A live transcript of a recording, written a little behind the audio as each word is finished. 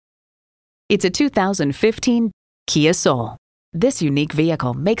It's a 2015 Kia Soul. This unique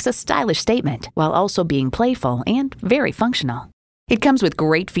vehicle makes a stylish statement while also being playful and very functional. It comes with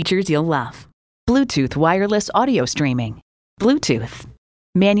great features you'll love: Bluetooth wireless audio streaming, Bluetooth,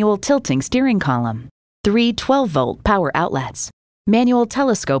 manual tilting steering column, 3 12-volt power outlets, manual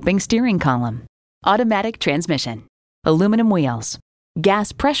telescoping steering column, automatic transmission, aluminum wheels,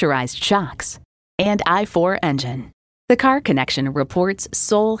 gas pressurized shocks, and i4 engine. The Car Connection reports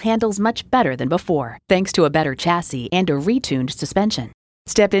Soul handles much better than before, thanks to a better chassis and a retuned suspension.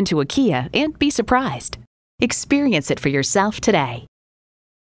 Step into a Kia and be surprised. Experience it for yourself today.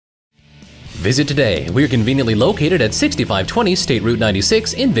 Visit today. We're conveniently located at 6520 State Route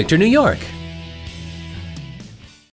 96 in Victor, New York.